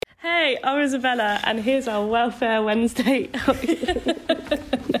Hi, I'm Isabella, and here's our Welfare Wednesday.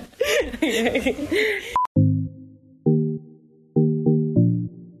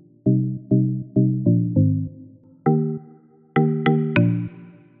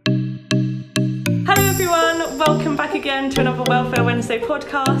 Hello everyone, welcome back again to another Welfare Wednesday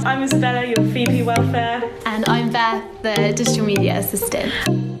podcast. I'm Isabella, your VP Welfare. And I'm Beth, the digital media assistant.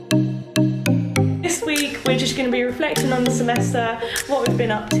 This week we're just going to be reflecting on the semester, what we've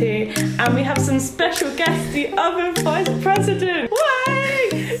been up to, and we have some special guests, the other Vice President.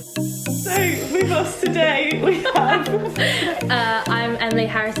 Way! So with us today we have... I'm Emily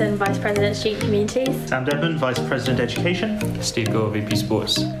Harrison, Vice President, Student Communities. Sam Dedman, Vice President Education. Steve Gore, VP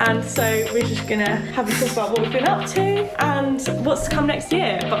Sports. And so we're just going to have a talk about what we've been up to and what's to come next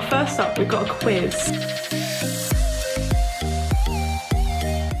year. But first up, we've got a quiz.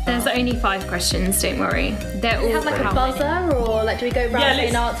 There's only 5 questions, don't worry. They're all Do we have like a buzzer, or like do we go round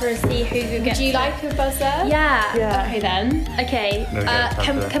and answer and see who gets? Do you like a buzzer? Yeah. Okay then. Okay. No,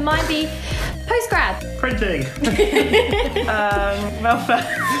 Can mine be postgrad? Printing. Welfare.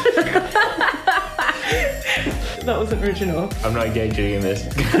 That wasn't original. I'm not engaging in this.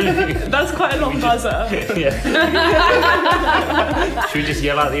 That's quite a long buzzer. Yeah. Should we just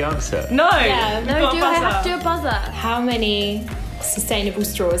yell out the answer? No. Yeah. we've No. got a Do I buzzer. have to do a buzzer? How many sustainable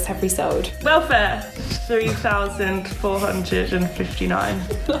straws have we sold? Welfare, 3,459.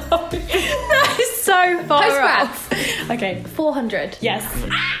 That is so far off. Postgrads. Okay. 400. Yes.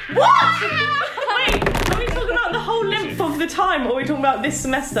 What? Wait, are we talking about the whole length of the time, or are we talking about this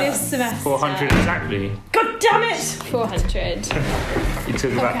semester? This semester. 400 exactly. God damn it! 400. You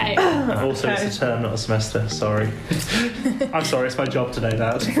took about... Okay. Also, it's a term, not a semester. Sorry. I'm sorry, it's my job today,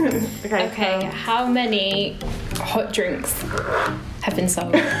 Dad. Okay. How many hot drinks have been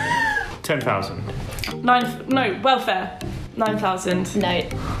sold? 10,000. Welfare, 9,000. No.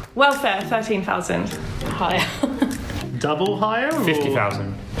 Welfare, 13,000. Higher. Double higher? Or?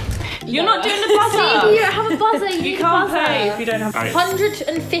 50,000. You're not doing the buzzer. You don't have a buzzer. You You need can't a buzzer. pay if you don't have. Alright.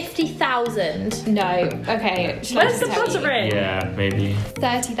 150,000. No. Okay. Shall I Where's just the tell buzzer you? in? Yeah, maybe.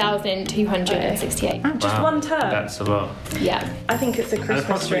 30,268. Just Wow, one term. That's a lot. Yeah. I think it's a And Christmas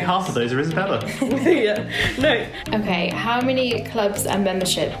approximately drink. half of those are Isabella. Yeah. No. Okay. How many clubs and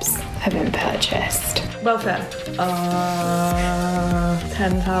memberships have been purchased? Welfare.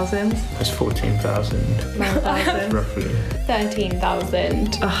 10,000. That's 14,000. 9,000. Roughly.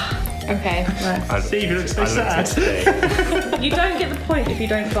 13,000. Okay. Steve, you look so I looked sad. yesterday. You don't get the point if you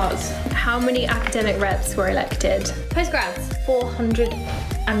don't buzz. How many academic reps were elected? Postgrads.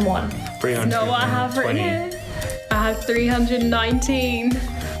 401. 300. No, I have written it. I have 319.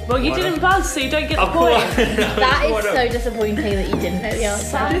 Well, you didn't buzz, so you don't get the Of course. point. That is so disappointing that you didn't know the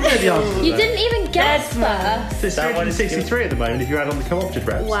answer. I didn't know the answer to You that. didn't even guess first. It's 363 at the moment if you add on the co-opted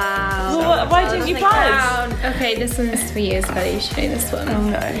reps. Wow. Well, why didn't you buzz? Okay, this one's for you, Isabella. You should know this one. Oh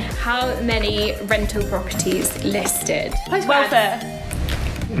no. How many rental properties listed? Postgrads. Welfare.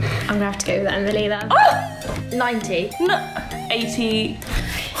 I'm gonna have to go with Emily then. 90. No. 80.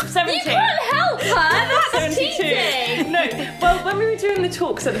 70. You can't help her. That's 72. cheating. No, well, when we were doing the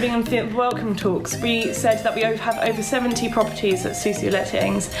talks at the beginning of the welcome talks, we said that we have over 70 properties at Susie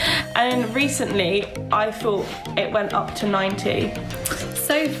Lettings, and recently I thought it went up to 90.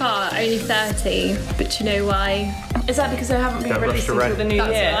 So far, only 30. But you know why? Is that because they haven't been Don't rush released to until rent. the new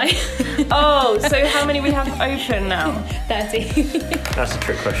That's year? why. Oh, so how many we have open now? 30. That's a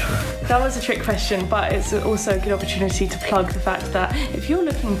trick question. That was a trick question, but it's also a good opportunity to plug the fact that if you're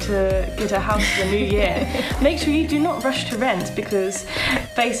looking to get a house for the new year, make sure you do not rush to rent, because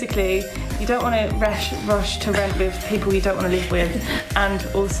basically you don't want to rush to rent with people you don't want to live with, and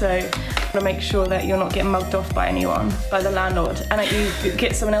also want to make sure that you're not getting mugged off by anyone, by the landlord, and that you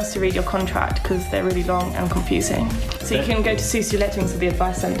get someone else to read your contract, because they're really long and confusing. So you can go to Susie Lettings or the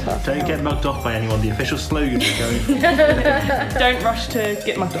Advice Centre. Don't get mugged off by anyone. The official slogan is going. Don't rush to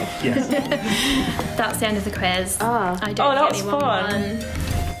get mugged off. Yes. That's the end of the quiz. Ah. I don't Oh, that think was anyone fun.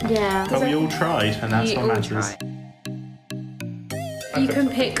 won. Yeah. But we all tried, and that's You what all matters. tried. You can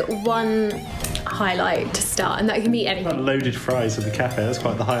pick one highlight to start, and that can be That anything. loaded fries at the cafe, that's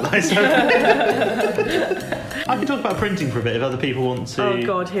quite the highlight. I can talk about printing for a bit if other people want to. Oh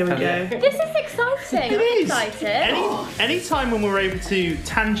God, here we go. This is exciting. It I'm is. excited. Any time when we're able to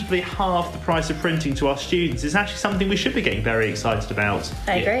tangibly halve the price of printing to our students is actually something we should be getting very excited about.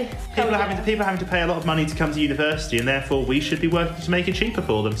 I agree. People are having to pay a lot of money to come to university, and therefore we should be working to make it cheaper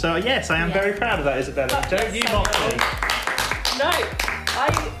for them. So yes, I am very proud of that, Isabella. Don't you mock me. No,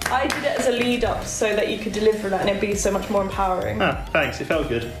 I did it as a lead up so that you could deliver that and it'd be so much more empowering. Ah, thanks. It felt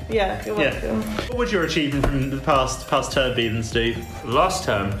good. Yeah, you're welcome. What was your achievement from the past term be then, Steve? Last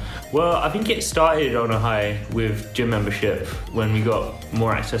term, Well, I think it started on a high with gym membership when we got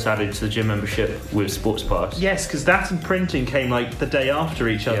more access added to the gym membership with Sports Pass. Yes, because that and printing came like the day after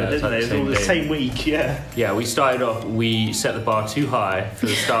each other, didn't they? It was all the same week, yeah. Yeah, we started off, we set the bar too high for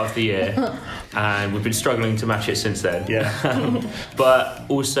the start of the year, and we've been struggling to match it since then. Yeah. But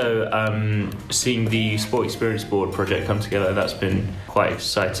also seeing the Sport Experience Board project come together, that's been quite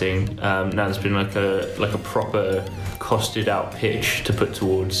exciting. Now there's been like a proper costed out pitch to put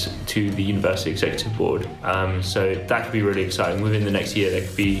towards to the University Executive Board. So that could be really exciting. Within the next year there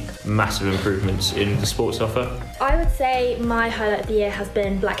could be massive improvements in the sports offer. I would say my highlight of the year has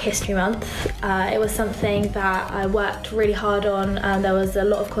been Black History Month. It was something that I worked really hard on. There was a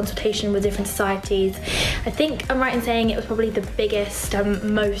lot of consultation with different societies. I think I'm right in saying it was probably the biggest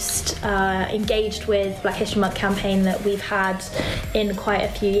and most engaged with Black History Month campaign that we've had in quite a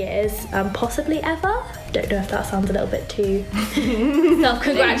few years, possibly ever. Don't know if that sounds a little bit too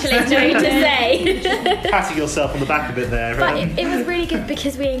self-congratulatory to say. Patting yourself on the back a bit there. But it was really good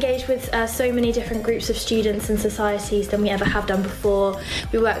because we engaged with so many different groups of students and societies than we ever have done before.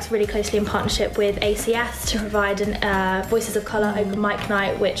 We worked really closely in partnership with ACS to provide an Voices of Colour open mic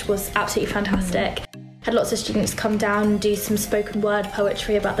night, which was absolutely fantastic. Had lots of students come down and do some spoken word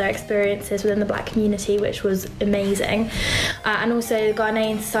poetry about their experiences within the Black community, which was amazing. And also the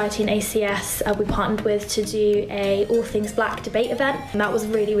Ghanaian Society and ACS we partnered with to do a All Things Black debate event, and that was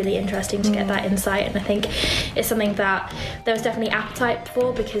really, really interesting to get that insight, and I think it's something that there was definitely appetite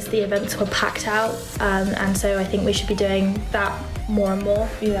for because the events were packed out, and so I think we should be doing that more and more.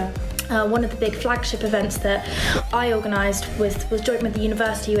 Yeah. One of the big flagship events that I organised was joint with the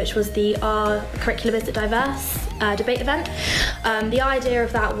university, which was the Our Curriculum Is It Diverse debate event. The idea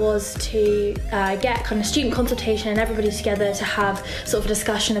of that was to get kind of student consultation and everybody together to have sort of a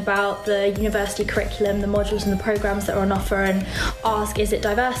discussion about the university curriculum, the modules and the programmes that are on offer, and ask, is it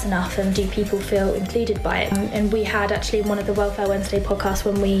diverse enough and do people feel included by it? And we had actually one of the Welfare Wednesday podcasts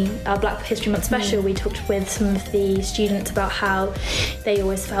when our Black History Month special, we talked with some of the students about how they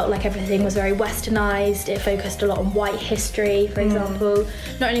always felt like everything was very westernised. It focused a lot on white history, for example.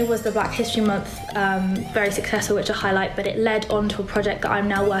 Not only was the Black History Month very successful, which I highlight, but it led on to a project that I'm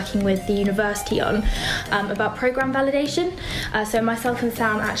now working with the university on about programme validation. So myself and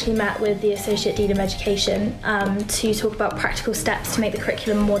Sam actually met with the Associate Dean of Education to talk about practical steps to make the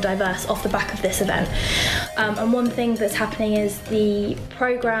curriculum more diverse off the back of this event. And one thing that's happening is the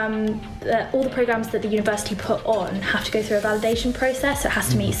programme, all the programmes that the university put on have to go through a validation process. So it has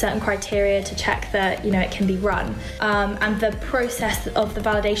to meet certain criteria to check that it can be run. And the process of the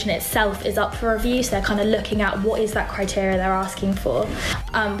validation itself is up for review, so they're kind of looking at what is that criteria they're asking for,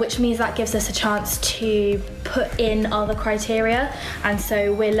 which means that gives us a chance to put in other criteria. And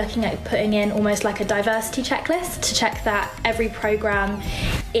so we're looking at putting in almost like a diversity checklist to check that every programme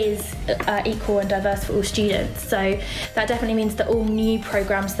is equal and diverse for all students. So that definitely means that all new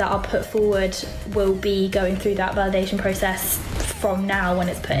programmes that are put forward will be going through that validation process from now when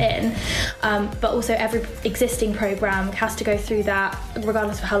it's put in, but also every existing programme has to go through that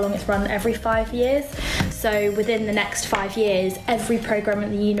regardless of how long it's run, every 5 years. So within the next 5 years, every programme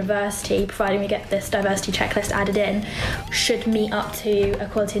at the university, providing we get this diversity checklist added in, should meet up to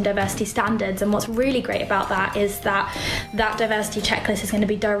equality and diversity standards. And what's really great about that is that diversity checklist is going to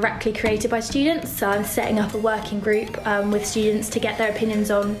be directly created by students. So I'm setting up a working group with students to get their opinions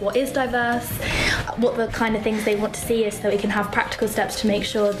on what is diverse, what the kind of things they want to see is, so that we can have practical steps to make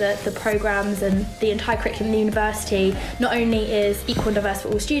sure that the programmes and the entire curriculum in the university not only is equal and diverse for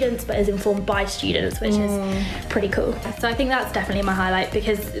all students, but is informed by students, which is pretty cool. So I think that's definitely my highlight,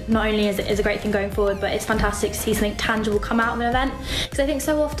 because not only is it a great thing going forward, but it's fantastic to see something tangible come out of an event. Because I think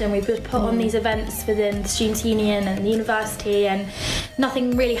so often we put on these events within the Students' Union and the university and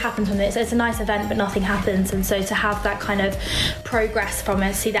nothing really happens from it. So it's a nice event, but nothing happens. And so to have that kind of progress from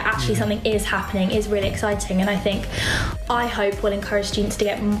it, see that actually something is happening, is really exciting. And I hope will encourage students to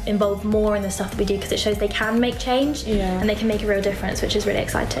get involved more in the stuff that we do, because it shows they can make change and they can make a real difference, which is really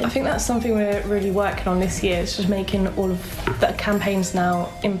exciting. I think that's something we're really working on this year. It's just making all of the campaigns now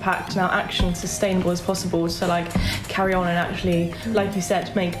impact, now action sustainable as possible, to carry on and actually, like you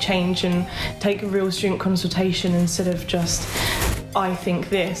said, make change and take a real student consultation instead of just I think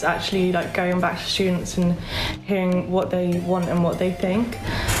this, actually going back to students and hearing what they want and what they think.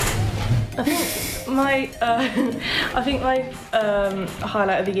 I think my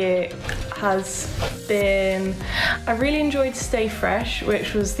highlight of the year has been, I really enjoyed Stay Fresh,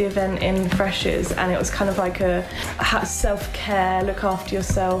 which was the event in Freshers, and it was kind of like a self-care, look after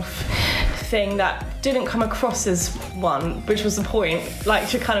yourself thing that didn't come across as one, which was the point, like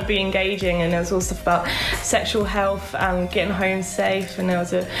to kind of be engaging. And there was all stuff about sexual health and getting home safe, and there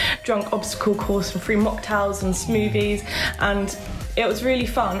was a drunk obstacle course and free mocktails and smoothies, and it was really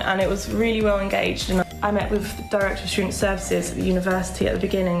fun and it was really well engaged. And I met with the Director of Student Services at the university at the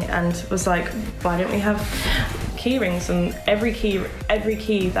beginning and was like, why don't we have key rings on every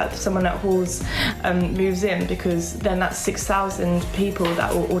key that someone at halls moves in, because then that's 6,000 people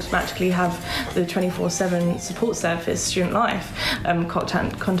that will automatically have the 24/7 support service, Student Life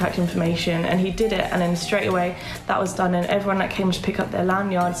contact information. And he did it, and then straight away that was done, and everyone that came to pick up their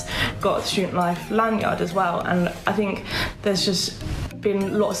lanyards got a Student Life lanyard as well. And I think there's just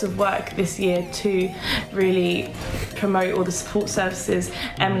been lots of work this year to really promote all the support services.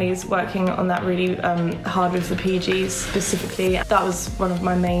 Emily's working on that really hard with the PGs specifically. That was one of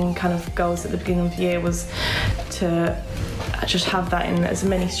my main kind of goals at the beginning of the year, was to just have that in as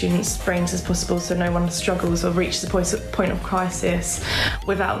many students' brains as possible, so no one struggles or reaches a point of crisis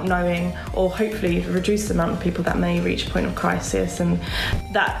without knowing, or hopefully reduce the amount of people that may reach a point of crisis. And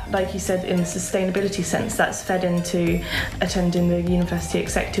that, like you said, in the sustainability sense, that's fed into attending the University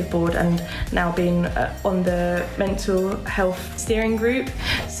Executive Board and now being on the mental health steering group,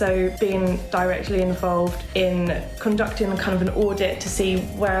 so being directly involved in conducting kind of an audit to see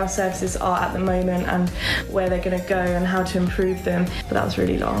where our services are at the moment and where they're going to go and how to improve them. But that was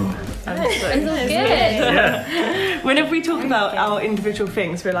really long. Good. Whenever we talk about our individual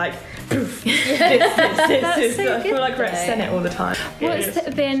things, we're like, this. I feel like we're at Senate all the time. What's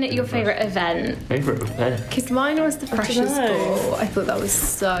been your favourite event? Favourite event? Because mine was the Freshers' Ball. I thought that was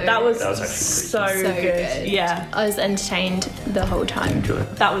so... That was actually so pretty good. Yeah. I was entertained the whole time. Enjoy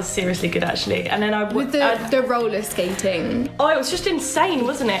it. That was seriously good, actually. And then With the roller skating. Oh, it was just insane,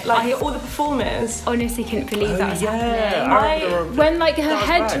 wasn't it? Like, all the performers. Honestly couldn't believe that was happening. I remember When like her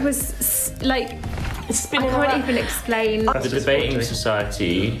head right. was like... Spinning I can't around. even explain. The debating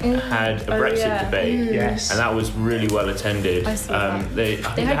society had a Brexit debate, Yes. and that was really well attended. I saw that. They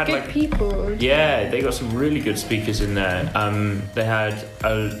Had good people. Yeah, they got some really good speakers in there. They had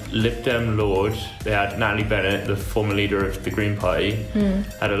a Lib Dem Lord, they had Natalie Bennett, the former leader of the Green Party,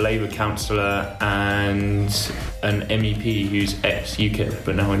 had a Labour councillor and an MEP who's ex-UKIP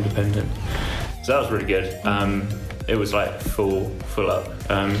but now independent. So that was really good. It was like full up.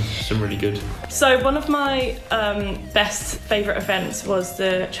 Some really good. So one of my best favourite events was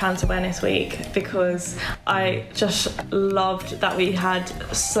the Trans Awareness Week, because I just loved that we had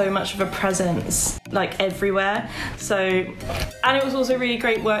so much of a presence like everywhere. So, and it was also really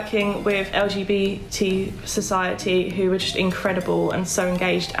great working with LGBT Society, who were just incredible and so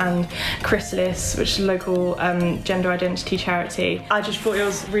engaged, and Chrysalis, which is a local gender identity charity. I just thought it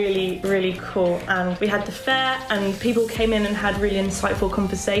was really, really cool. And we had the fair, and people came in and had really insightful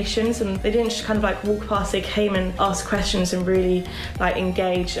conversations, and they didn't just kind of like walk past, they came and asked questions and really like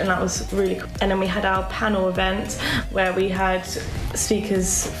engaged, and that was really cool. And then we had our panel event where we had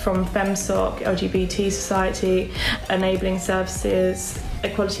speakers from FEMSOC, LGBT Society, Enabling Services,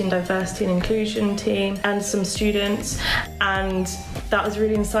 Equality and Diversity and Inclusion team, and some students, and that was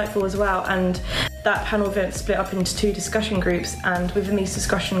really insightful as well. And that panel event split up into 2 discussion groups, and within these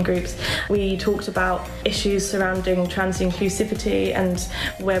discussion groups we talked about issues surrounding trans inclusivity and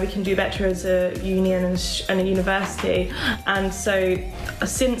where we can do better as a union and a university. And so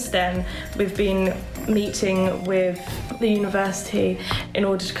since then we've been meeting with the university in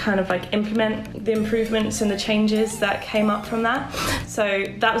order to kind of like implement the improvements and the changes that came up from that. So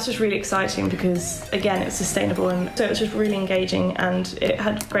that was just really exciting, because again, it's sustainable, and so it was just really engaging, and it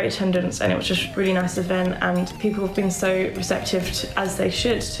had great attendance, and it was just a really nice event, and people have been so receptive as they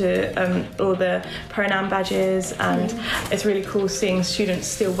should to all the pronoun badges, and it's really cool seeing students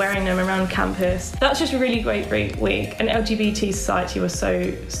still wearing them around campus. That's just a really great week, and LGBT Society was so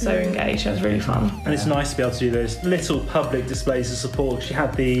engaged. It was really fun. And it's nice to be able to do those little public displays of support. She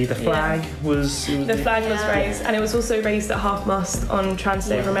had the flag was The flag was raised, and it was also raised at half-mast on Trans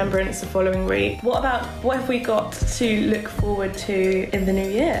Day of Remembrance the following week. What have we got to look forward to in the new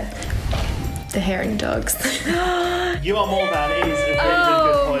year? The herring dogs. You Are More Than is a really, really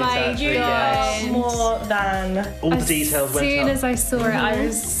good point, my actually. God. Yes. More than. All the details went As soon up. as I saw it, I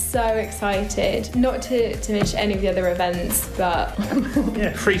was so excited. Not to mention any of the other events, but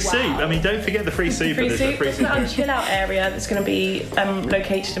Yeah, free soup. I mean, don't forget the free soup. Free for this. soup. Free There's soup. a chill out area that's going to be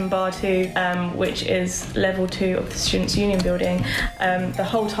located in Bar 2, which is level 2 of the Students' Union building. The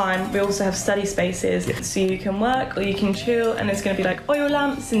whole time we also have study spaces, so you can work or you can chill, and there's going to be like oil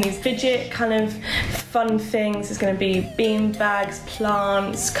lamps and these fidget kind of fun things. There's going to be bean bags,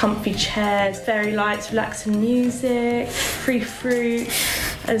 plants, comfy chairs, fairy lights, relaxing music, free fruit.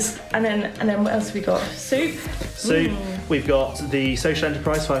 And then what else have we got? Soup. We've got the social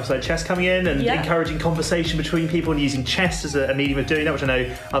enterprise five-side chess coming in and encouraging conversation between people and using chess as a medium of doing that, which I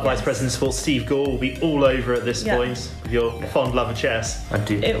know our Vice President of Sports, Steve Gore, will be all over at this point with your fond love of chess. I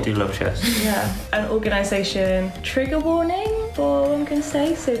do love chess. Yeah, an organisation trigger warning for one can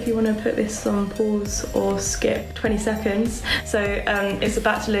say. So if you want to put this on pause or skip 20 seconds. So it's a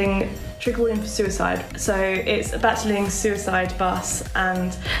battling trigger warning for suicide. So it's a battling suicide bus,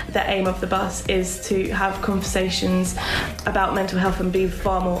 and the aim of the bus is to have conversations about mental health and be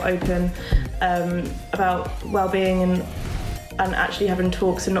far more open about well-being and actually having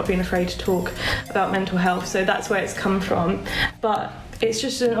talks and not being afraid to talk about mental health. So that's where it's come from. But it's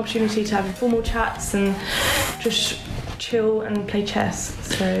just an opportunity to have informal chats and just chill and play chess.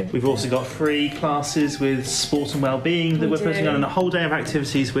 So we've also got free classes with sport and well-being that we're putting on, and a whole day of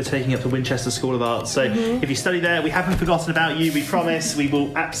activities we're taking up the Winchester School of Arts. So if you study there, we haven't forgotten about you. We promise we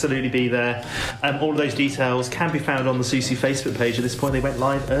will absolutely be there. All of those details can be found on the SUSU Facebook page. At this point, they went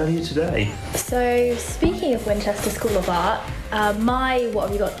live earlier today. So speaking of Winchester School of Art, what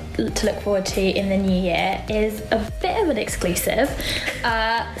have you got to look forward to in the new year is a bit of an exclusive.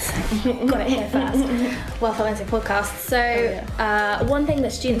 Got it here first. Wealth Wednesday podcast. So one thing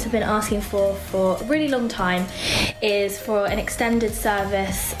that students have been asking for a really long time is for an extended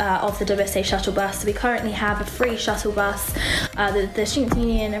service of the WSA shuttle bus. So we currently have a free shuttle bus that the Students'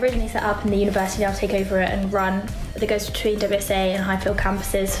 Union originally set up, and the university now take over it and run. That goes between WSA and Highfield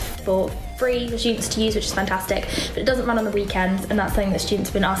campuses for free for students to use, which is fantastic, but it doesn't run on the weekends, and that's something that students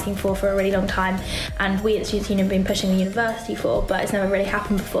have been asking for a really long time, and we at the Students' Union have been pushing the university for, but it's never really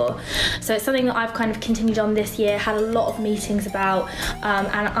happened before. So it's something that I've kind of continued on this year, had a lot of meetings about,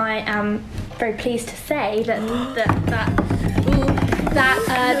 and I am very pleased to say that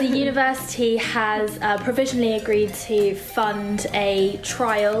the university has provisionally agreed to fund a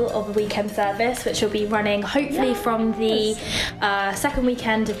trial of a weekend service, which will be running hopefully from the second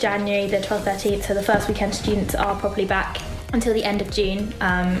weekend of January, the 12th, 13th, so the first weekend students are probably back until the end of June,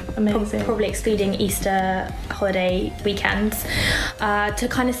 probably excluding Easter holiday weekends, to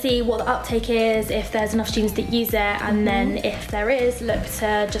kind of see what the uptake is, if there's enough students that use it, and then if there is, look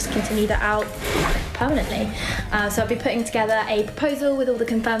to just continue that out permanently. So I'll be putting together a proposal with all the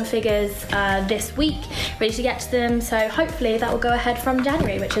confirmed figures this week, ready to get to them, so hopefully that will go ahead from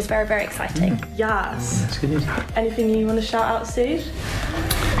January, which is very, very exciting. Yes. That's good news. Anything you want to shout out, Steve?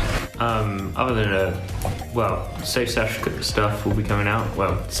 Other than Safe Stash stuff will be coming out.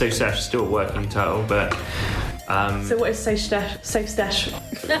 Well, Safe Stash is still a working title, but so what is Safe Stash? What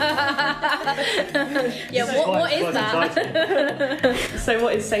is that? So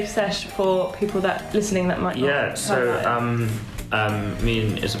what is Safe Stash for people that listening that might not me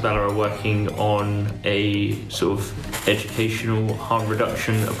and Isabella are working on a sort of educational harm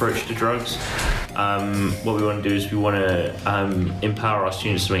reduction approach to drugs. What we want to do is we want to empower our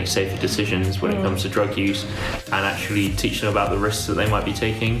students to make safer decisions when it comes to drug use, and actually teach them about the risks that they might be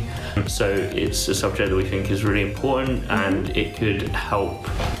taking. So it's a subject that we think is really important, and it could help,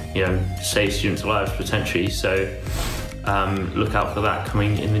 save students' lives potentially. So look out for that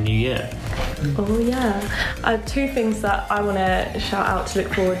coming in the new year. Oh yeah. Two things that I want to shout out to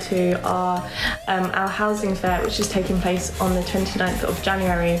look forward to are our housing fair, which is taking place on the 29th of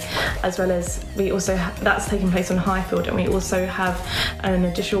January, as well as we also that's taking place on Highfield, and we also have an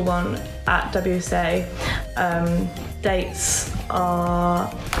additional one at WSA. Dates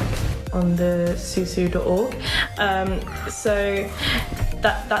are on the susu.org. So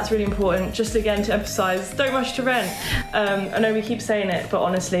that's really important. Just again to emphasise, don't rush to rent. I know we keep saying it, but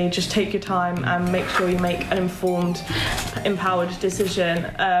honestly, just take your time and make sure you make an informed, empowered decision.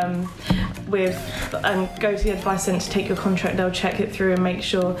 Go to the advice centre to take your contract. They'll check it through and make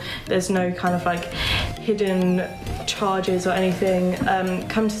sure there's no kind of hidden charges or anything.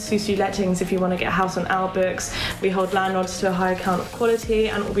 Come to SUSU Lettings if you want to get a house on our books. We hold landlords to a high account of quality,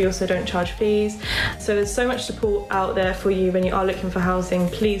 and we also don't charge fees. So there's so much support out there for you when you are looking for housing.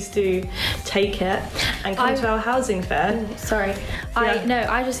 Please do take it and come to our housing fair. Sorry.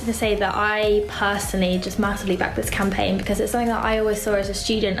 I was just going to say that I personally just massively back this campaign, because it's something that I always saw as a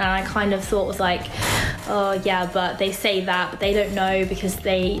student, and I kind of thought was like, oh yeah, but they say that, but they don't know because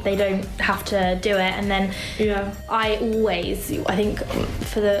they don't have to do it. And then I think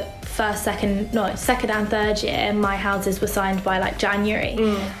second and third year, my houses were signed by like January.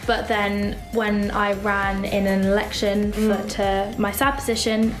 But then when I ran in an election to my SAD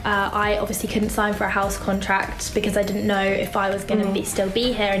position, I obviously couldn't sign for a house contract because I didn't know if I was going to still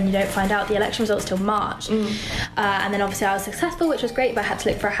be here, and you don't find out the election results till March. And then obviously I was successful, which was great, but I had to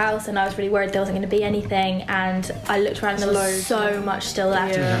look for a house, and I was really worried there wasn't going to be anything, and I looked around and there was so much still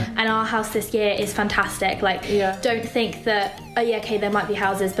left. And our house this year is fantastic. Like, don't think that there might be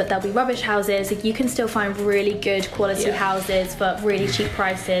houses, but there'll be rubbish houses. Like, you can still find really good quality houses for really cheap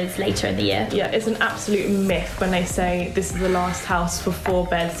prices later in the year. It's an absolute myth when they say this is the last house for 4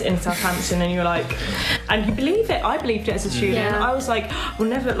 beds in Southampton, and you're like, and you believe it. I believed it as a student. I was like, well,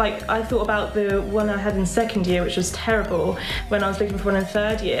 never, like, I thought about the one I had in second year, which was terrible, when I was looking for one in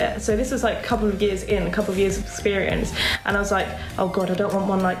third year. So this was like a couple of years in, a couple of years of experience, and I was like, oh God, I don't want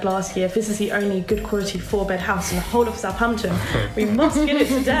one like last year. If this is the only good quality 4-bed house in the whole of Southampton, we must get it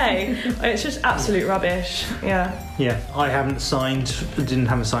today. It's just absolute rubbish. I didn't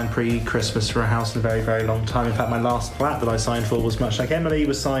have a signed pre-Christmas for a house in a very, very long time. In fact, my last flat that I signed for was much like Emily,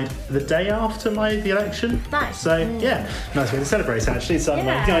 was signed the day after the election. Nice. So nice way to celebrate, actually. So I'm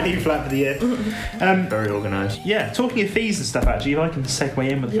like the new flat for the year. Very organised. Talking of fees and stuff, actually, if I can segue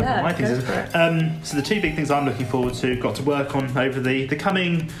in with a couple of my things. So the 2 big things I'm looking forward to, got to work on over the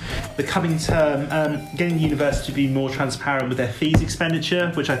coming term, getting the university to be more transparent with their fees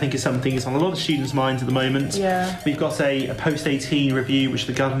expenditure, which I think is something that's on a lot of students' minds at the moment. We've got a post-18 review, which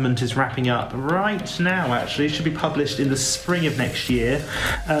the government is wrapping up right now, actually. It should be published in the spring of next year,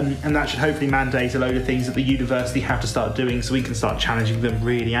 and that should hopefully mandate a load of things that the university have to start doing, so we can start challenging them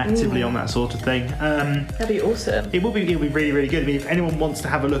really actively on that sort of thing. That'd be awesome. It will be really, really good. I mean, if anyone wants to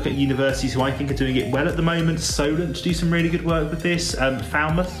have a look at universities who I think are doing it well at the moment, Solent do some really good work with this.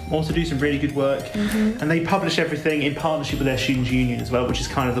 Falmouth also do some really good work, and they publish everything in partnership with their students' union as well, which is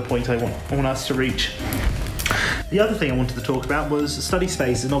kind of the point I want us to reach. The other thing I wanted to talk about was study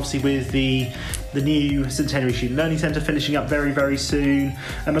space, and obviously with the new Centenary Student Learning Centre finishing up very, very soon,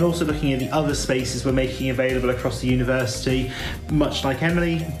 and also looking at the other spaces we're making available across the university. Much like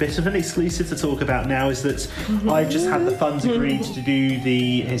Emily, a bit of an exclusive to talk about now is that I've just had the funds agreed to do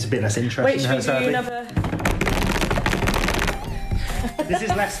it's a bit less interesting. Wait, should we do another? This is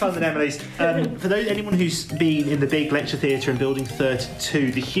less fun than Emily's. For anyone who's been in the big lecture theatre in Building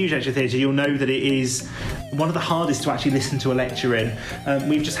 32, the huge lecture theatre, you'll know that it is one of the hardest to actually listen to a lecture in.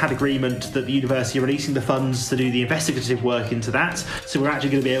 We've just had agreement that the university are releasing the funds to do the investigative work into that, so we're actually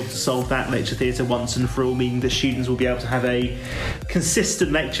going to be able to solve that lecture theatre once and for all, meaning the students will be able to have a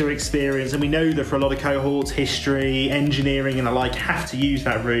consistent lecture experience. And we know that for a lot of cohorts, history, engineering and the like have to use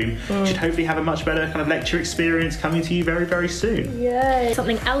that room. Should hopefully have a much better kind of lecture experience coming to you very, very soon.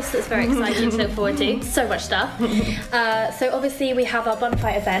 Something else that's very exciting to look forward to. So much stuff. So obviously we have our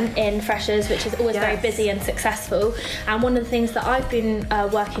Bunfight event in Freshers, which is always very busy and successful. And one of the things that I've been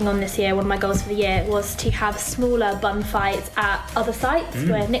working on this year, one of my goals for the year, was to have smaller bun fights at other sites.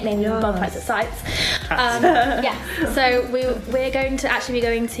 We're nicknaming them bun fights at sites. So we're going to actually be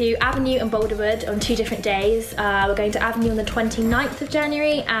going to Avenue and Boulderwood on 2 different days. We're going to Avenue on the 29th of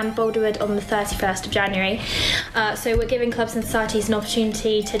January and Boulderwood on the 31st of January. So we're giving clubs and societies an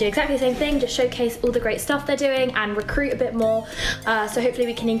opportunity to do exactly the same thing, just showcase all the great stuff they're doing and recruit a bit more. So hopefully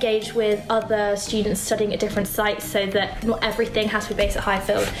we can engage with other students studying at different sites so that not everything has to be based at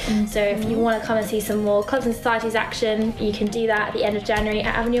Highfield. So if you want to come and see some more clubs and societies action, you can do that at the end of January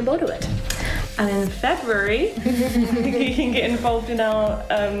at Avenue and Boulderwood. And in February, you can get involved in our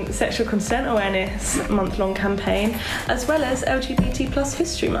sexual consent awareness month-long campaign, as well as LGBT plus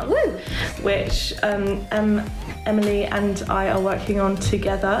History Month, which Emily and I are working on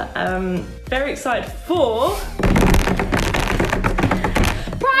together. Very excited for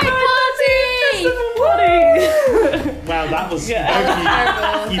Pride Party! Wow, that was you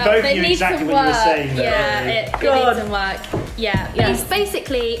both knew exactly what you were saying there. It needs some work. It's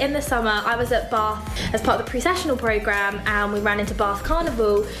basically in the summer I was at Bath as part of the pre-sessional programme, and we ran into Bath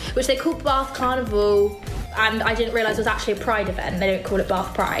Carnival, which they called Bath Carnival, and I didn't realise it was actually a Pride event. They don't call it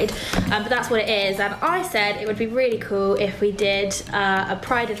Bath Pride, but that's what it is. And I said it would be really cool if we did a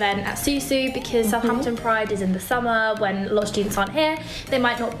Pride event at Susu, because Southampton Pride is in the summer when a lot of students aren't here. They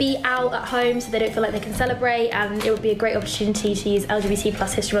might not be out at home, so they don't feel like they can celebrate, and it would be a great opportunity to use LGBT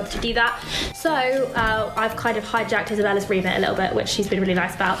plus History Month to do that. So I've kind of hijacked Isabella's remit a little bit, which she's been really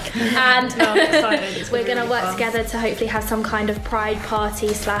nice about, and we're going to work together to hopefully have some kind of Pride party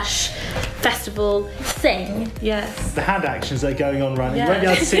 / festival sing. Yes. The hand actions that are going on right now. Yeah. You won't be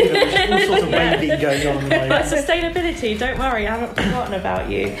able to see them. There's all sorts of waving going on at the But moment. sustainability, don't worry, I haven't forgotten about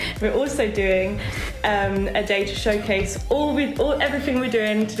you. We're also doing a day to showcase everything we're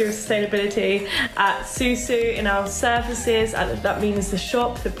doing to do with sustainability at Susu in our services. That means the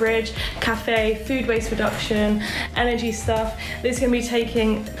shop, the bridge, cafe, food waste reduction, energy stuff. This is going to be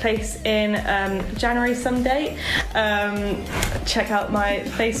taking place in January some date. Check out my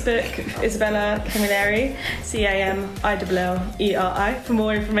Facebook, Isabella Camilleri, CAMILLERI, for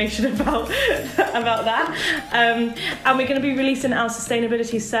more information about that. And we're going to be releasing our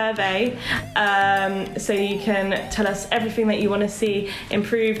sustainability survey, so you can tell us everything that you want to see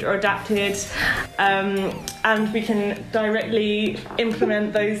improved or adapted, and we can directly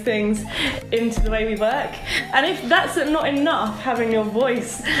implement those things into the way we work. And if that's not enough, having your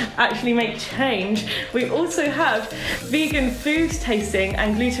voice actually make change, we also have vegan food tasting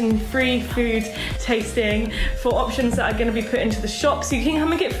and gluten-free food tasting for options that are going to be put into the shop, so you can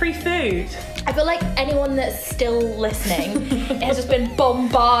come and get free food. I feel like anyone that's still listening has just been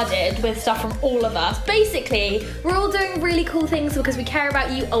bombarded with stuff from all of us. Basically, we're all doing really cool things because we care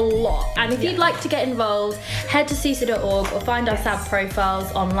about you a lot. And if you'd like to get involved, head to susu.org or find our SAB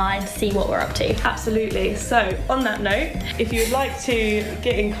profiles online to see what we're up to. Absolutely. So, on that note, if you would like to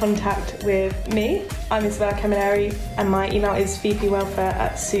get in contact with me, I'm Isabella Camilleri and my email is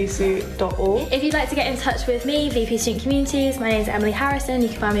vpwelfare@susu.org. If you'd like to get in touch with me, VP Student Communities, my name's Emily Harrison. You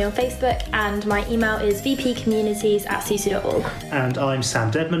can find me on Facebook and my email is vpcommunities@susu.org. And I'm Sam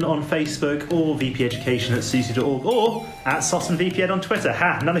Dedman on Facebook, or vpeducation@susu.org, or at SOSandVPN on Twitter.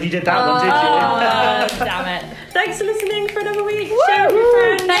 Ha! None of you did that one, did you? Damn it. Thanks for listening for another week. Share with your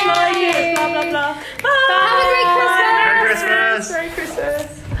friends.